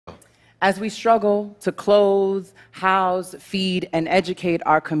As we struggle to clothe, house, feed, and educate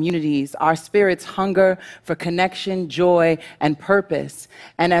our communities, our spirits hunger for connection, joy, and purpose.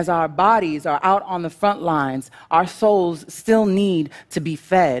 And as our bodies are out on the front lines, our souls still need to be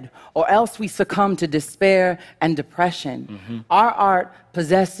fed, or else we succumb to despair and depression. Our art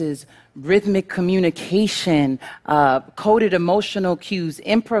possesses rhythmic communication, coded emotional cues,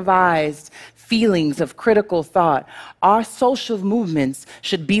 improvised feelings of critical thought. Our social movements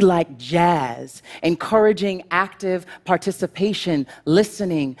should be like jazz, encouraging active participation,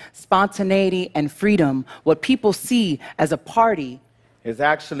 listening, spontaneity, and freedom. What people see as a party is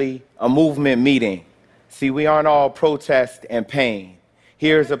actually a movement meeting. See, we aren't all protest and pain.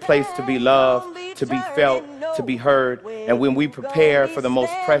 Here's a place to be loved, to be felt, to be heard, and when we prepare for the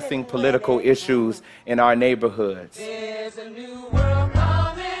most pressing political issues in our neighborhoods.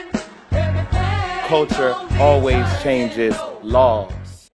 Culture always changes laws.